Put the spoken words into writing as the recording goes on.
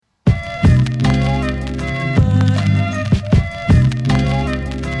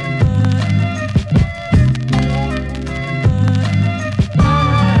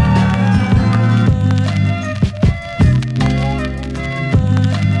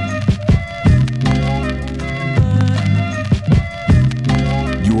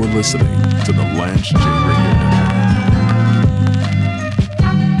listening to the Lance J Radio Network.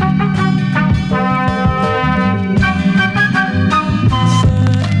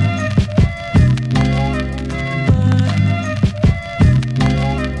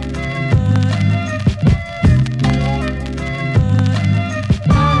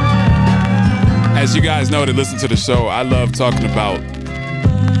 As you guys know that listen to the show, I love talking about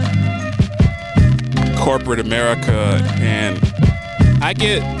corporate America, and I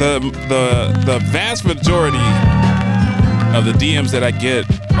get the vast majority of the DMs that I get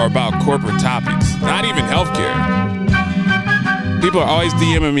are about corporate topics, not even healthcare. People are always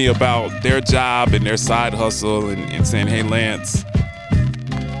DMing me about their job and their side hustle and saying, "Hey Lance,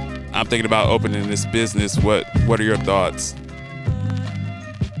 I'm thinking about opening this business. What are your thoughts?"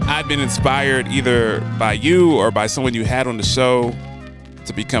 I've been inspired either by you or by someone you had on the show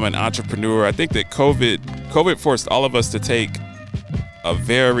to become an entrepreneur. I think that COVID forced all of us to take a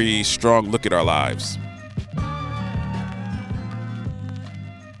very strong look at our lives.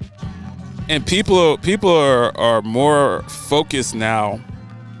 And people are more focused now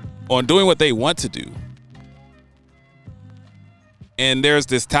on doing what they want to do. And there's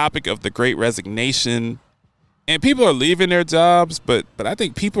this topic of the Great Resignation. And people are leaving their jobs, but I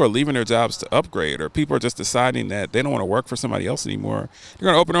think people are leaving their jobs to upgrade, or people are just deciding that they don't want to work for somebody else anymore. They're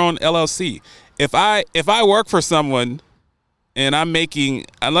going to open their own LLC. If I work for someone and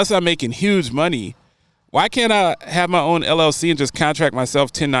unless I'm making huge money, why can't I have my own LLC and just contract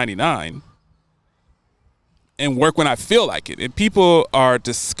myself 1099 and work when I feel like it? And people are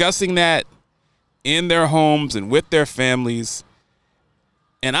discussing that in their homes and with their families.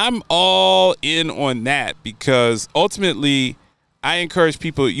 And I'm all in on that because ultimately I encourage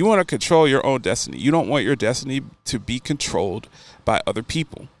people, you want to control your own destiny. You don't want your destiny to be controlled by other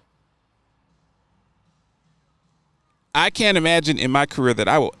people. I can't imagine in my career that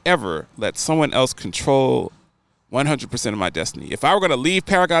I will ever let someone else control 100% of my destiny. If I were going to leave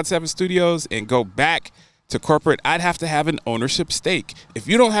Paragon 7 Studios and go back to corporate, I'd have to have an ownership stake. If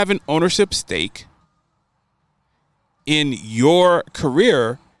you don't have an ownership stake in your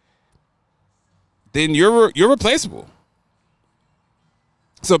career, then you're replaceable.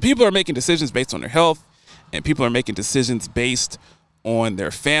 So people are making decisions based on their health, and people are making decisions based on their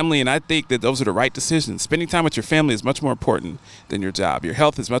family, and I think that those are the right decisions. Spending time with your family is much more important than your job. Your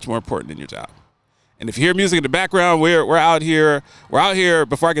health is much more important than your job. And if you hear music in the background, we're out here. We're out here.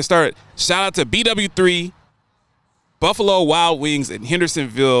 Before I get started, shout out to BW3, Buffalo Wild Wings in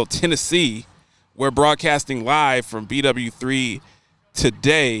Hendersonville, Tennessee. We're broadcasting live from BW3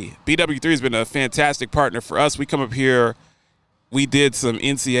 today. BW3 has been a fantastic partner for us. We come up here. We did some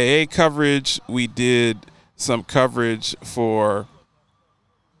NCAA coverage. We did some coverage for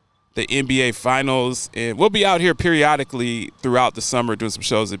the NBA Finals. And we'll be out here periodically throughout the summer doing some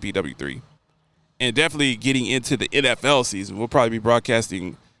shows at BW3. And definitely getting into the NFL season. We'll probably be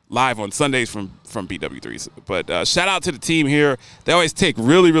broadcasting live on Sundays from BW3. But shout out to the team here. They always take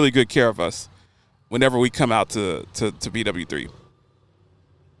really, really good care of us whenever we come out to BW3.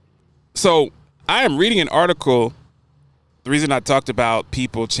 So I am reading an article. The reason I talked about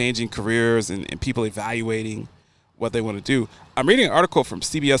people changing careers and people evaluating what they want to do, I'm reading an article from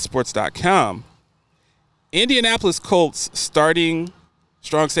CBSSports.com. Indianapolis Colts starting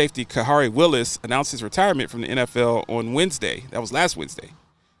strong safety Khari Willis announced his retirement from the NFL on Wednesday. That was last Wednesday.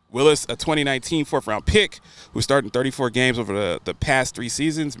 Willis, a 2019 fourth-round pick who started in 34 games over the past 3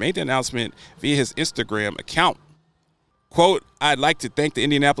 seasons, made the announcement via his Instagram account. Quote, "I'd like to thank the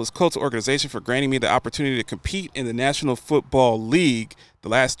Indianapolis Colts organization for granting me the opportunity to compete in the National Football League the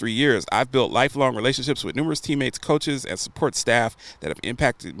last 3 years. I've built lifelong relationships with numerous teammates, coaches, and support staff that have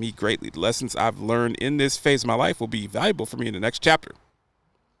impacted me greatly. The lessons I've learned in this phase of my life will be valuable for me in the next chapter.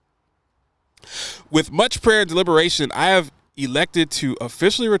 With much prayer and deliberation, I have elected to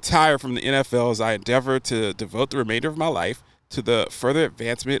officially retire from the NFL as I endeavor to devote the remainder of my life to the further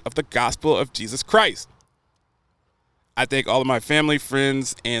advancement of the gospel of Jesus Christ. I thank all of my family,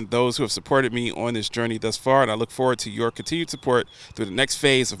 friends, and those who have supported me on this journey thus far, and I look forward to your continued support through the next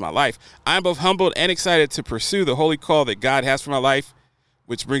phase of my life. I am both humbled and excited to pursue the holy call that God has for my life,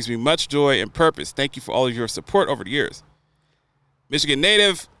 which brings me much joy and purpose. Thank you for all of your support over the years." Michigan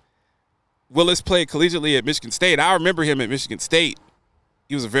native, Willis played collegiately at Michigan State. I remember him at Michigan State.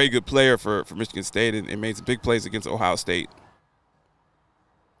 He was a very good player for Michigan State and made some big plays against Ohio State.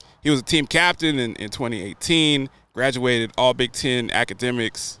 He was a team captain in 2018, graduated all Big Ten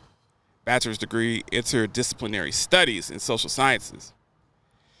academics, bachelor's degree, interdisciplinary studies in social sciences.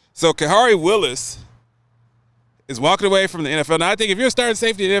 So Khari Willis is walking away from the NFL. Now, I think if you're a starting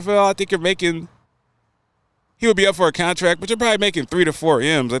safety in the NFL, I think you're making he would be up for a contract, but you're probably making 3 to 4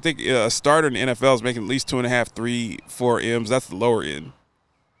 M's. I think a starter in the NFL is making at least 2.5, 3, 4 M's. That's the lower end.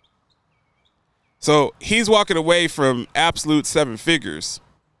 So he's walking away from absolute 7 figures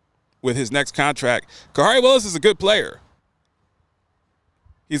with his next contract. Khari Willis is a good player.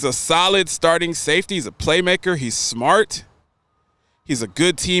 He's a solid starting safety. He's a playmaker. He's smart. He's a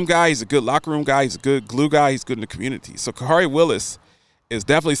good team guy. He's a good locker room guy. He's a good glue guy. He's good in the community. So Khari Willis is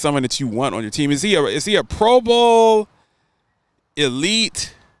definitely someone that you want on your team. Is he a Pro Bowl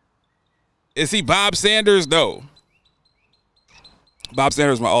elite? Is he Bob Sanders? No. Bob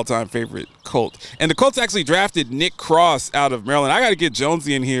Sanders is my all-time favorite Colt. And the Colts actually drafted Nick Cross out of Maryland. I got to get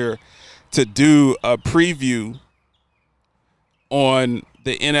Jonesy in here to do a preview on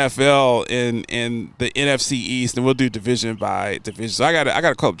the NFL and the NFC East, and we'll do division by division. So I got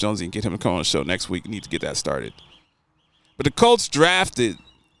to call up Jonesy and get him to come on the show next week. We need to get that started. But the Colts drafted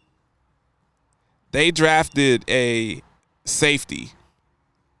a safety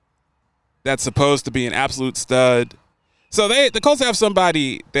that's supposed to be an absolute stud. So the Colts have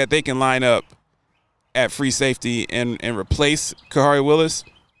somebody that they can line up at free safety and replace Khari Willis.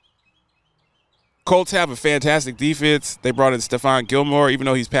 Colts have a fantastic defense. They brought in Stephon Gilmore, even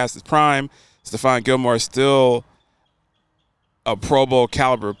though he's past his prime. Stephon Gilmore is still a Pro Bowl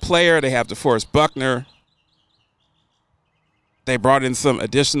caliber player. They have DeForest Buckner. They brought in some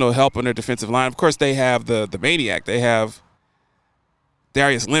additional help on their defensive line. Of course, they have the maniac. They have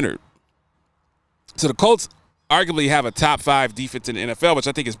Darius Leonard. So the Colts arguably have a top 5 defense in the NFL, which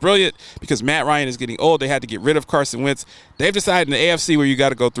I think is brilliant because Matt Ryan is getting old. They had to get rid of Carson Wentz. They've decided in the AFC where you got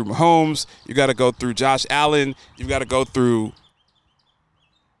to go through Mahomes, you got to go through Josh Allen, you've got to go through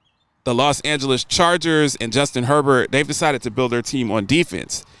the Los Angeles Chargers and Justin Herbert. They've decided to build their team on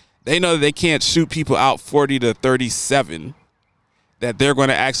defense. They know that they can't shoot people out 40 to 37, that they're going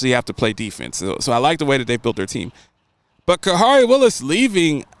to actually have to play defense. So I like the way that they've built their team. But Khari Willis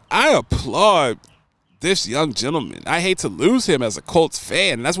leaving, I applaud this young gentleman. I hate to lose him as a Colts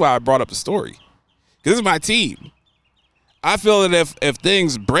fan, and that's why I brought up the story. Because this is my team. I feel that if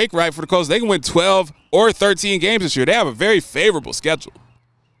things break right for the Colts, they can win 12 or 13 games this year. They have a very favorable schedule.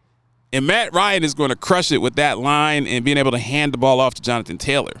 And Matt Ryan is going to crush it with that line and being able to hand the ball off to Jonathan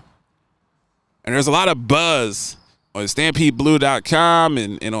Taylor. And there's a lot of buzz on StampedeBlue.com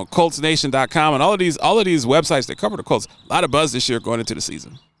and on ColtsNation.com and all of these websites that cover the Colts. A lot of buzz this year going into the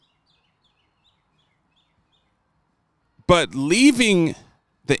season. But leaving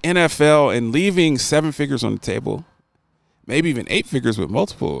the NFL and leaving 7 figures on the table, maybe even 8 figures with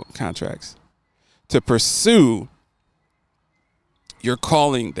multiple contracts, to pursue your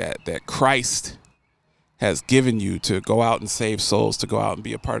calling that Christ has given you to go out and save souls, to go out and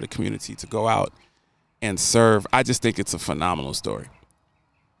be a part of the community, to go out and serve. I just think it's a phenomenal story.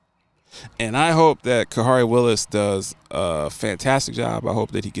 And I hope that Khari Willis does a fantastic job. I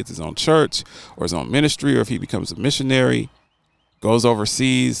hope that he gets his own church or his own ministry, or if he becomes a missionary, goes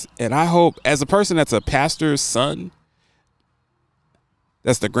overseas. And I hope, as a person that's a pastor's son,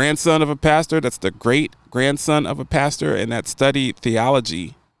 that's the grandson of a pastor, that's the great-grandson of a pastor, and that studied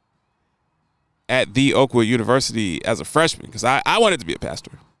theology at the Oakwood University as a freshman, because I wanted to be a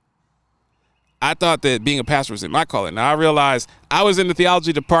pastor. I thought that being a pastor was in my calling. Now I realized I was in the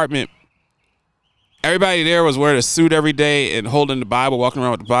theology department. Everybody there was wearing a suit every day and holding the Bible, walking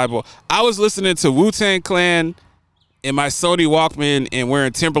around with the Bible. I was listening to Wu-Tang Clan in my Sony Walkman and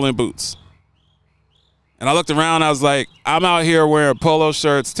wearing Timberland boots. And I looked around, I was like, I'm out here wearing polo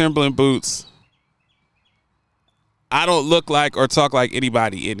shirts, Timberland boots. I don't look like or talk like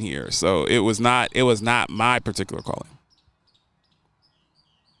anybody in here. So it was not my particular calling.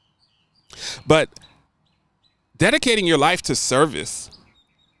 But dedicating your life to service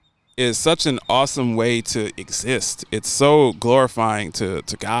is such an awesome way to exist. It's so glorifying to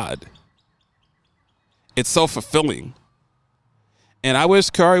God. It's so fulfilling. And I wish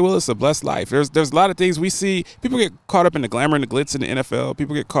Khari Willis a blessed life. There's a lot of things we see. People get caught up in the glamour and the glitz in the NFL.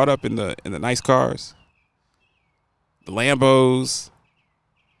 People get caught up in the nice cars, the Lambos,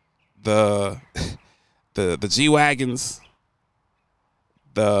 the G-Wagons,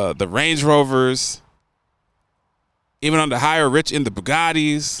 the Range Rovers, even on the higher rich in the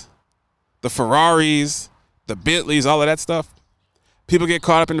Bugattis, the Ferraris, the Bentleys, all of that stuff. People get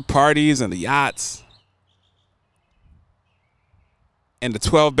caught up in the parties and the yachts and the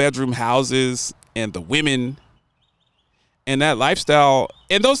 12-bedroom houses and the women and that lifestyle.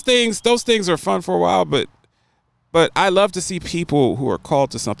 And those things are fun for a while, but I love to see people who are called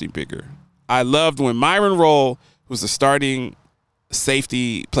to something bigger. I loved when Myron Rolle, who's the starting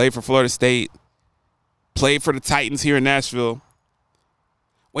safety, played for Florida State, played for the Titans here in Nashville,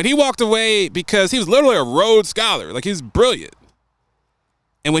 When he walked away, because he was literally a Rhodes Scholar, like he's brilliant.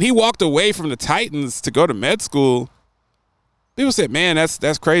 And when he walked away from the Titans to go to med school, people said, man,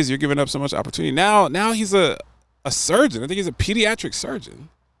 that's crazy. You're giving up so much opportunity. Now he's a surgeon. I think he's a pediatric surgeon.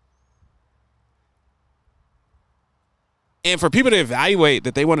 And for people to evaluate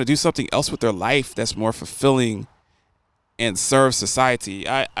that they want to do something else with their life that's more fulfilling and serve society,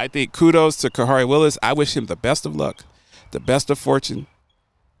 I think kudos to Kahari Willis. I wish him the best of luck, the best of fortune.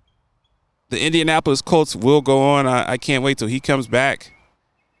 The Indianapolis Colts will go on. I can't wait till he comes back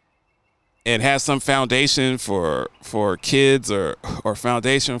and has some foundation for kids or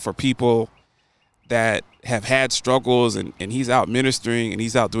foundation for people that have had struggles, and he's out ministering and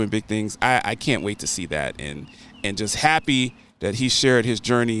he's out doing big things. I can't wait to see that, and just happy that he shared his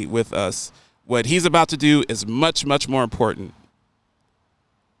journey with us. What he's about to do is much, much more important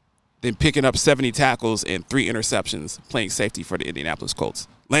than picking up 70 tackles and 3 interceptions playing safety for the Indianapolis Colts.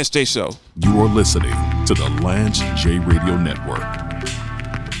 Lance J. Show. You are listening to the Lance J. Radio Network.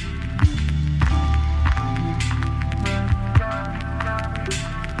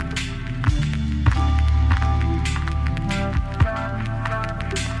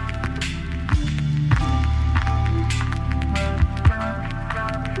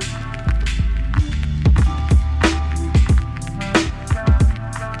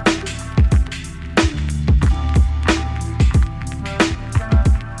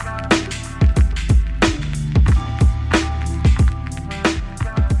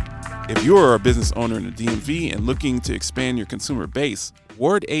 If you are a business owner in the DMV and looking to expand your consumer base,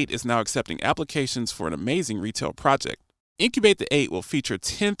 Ward 8 is now accepting applications for an amazing retail project. Incubate the 8 will feature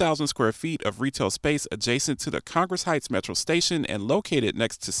 10,000 square feet of retail space adjacent to the Congress Heights Metro Station and located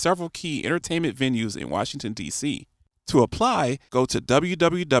next to several key entertainment venues in Washington, D.C. To apply, go to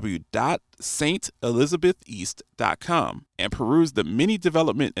www.stelizabeth.east.com and peruse the many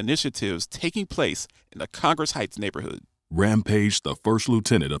development initiatives taking place in the Congress Heights neighborhood. Rampage, the first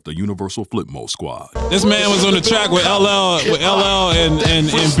lieutenant of the Universal Flipmo Squad. This man was on the track with LL and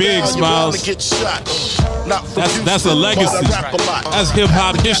Big Smiles. That's a legacy. That's hip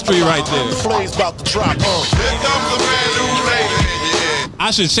hop history right there.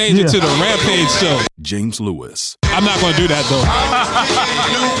 I should change it to the Rampage show. James Lewis. I'm not going to do that though.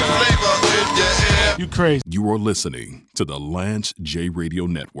 You crazy. You are listening to the Lance J. Radio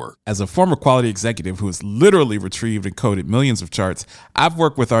Network. As a former quality executive who has literally retrieved and coded millions of charts, I've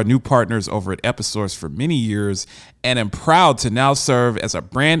worked with our new partners over at Episource for many years and am proud to now serve as a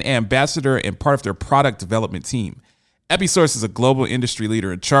brand ambassador and part of their product development team. Episource is a global industry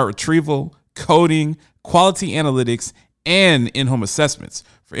leader in chart retrieval, coding, quality analytics, and in-home assessments.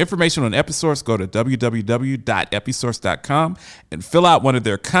 For information on Episource, go to www.episource.com and fill out one of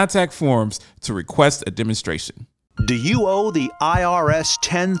their contact forms to request a demonstration. Do you owe the IRS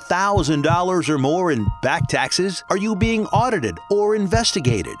 $10,000 or more in back taxes? Are you being audited or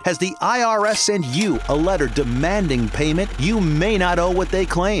investigated? Has the IRS sent you a letter demanding payment? You may not owe what they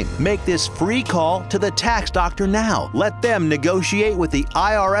claim. Make this free call to the tax doctor now. Let them negotiate with the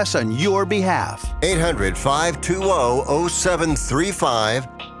IRS on your behalf. 800-520-0735.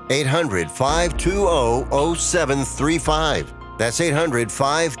 800-520-0735. That's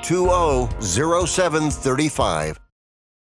 800-520-0735.